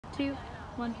2,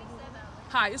 1.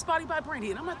 Hi, it's Body by Brandy,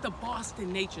 and I'm at the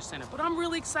Boston Nature Center, but I'm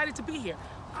really excited to be here.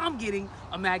 I'm getting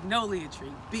a magnolia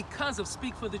tree because of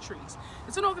Speak for the Trees.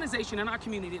 It's an organization in our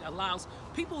community that allows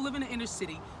people who live in the inner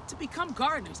city to become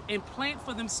gardeners and plant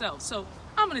for themselves. So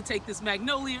I'm gonna take this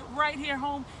magnolia right here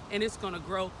home, and it's gonna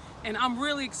grow. And I'm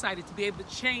really excited to be able to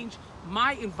change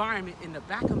my environment in the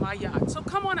back of my yard. So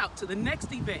come on out to the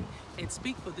next event and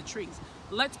speak for the trees.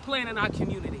 Let's plant in our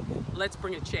community. Let's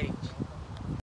bring a change.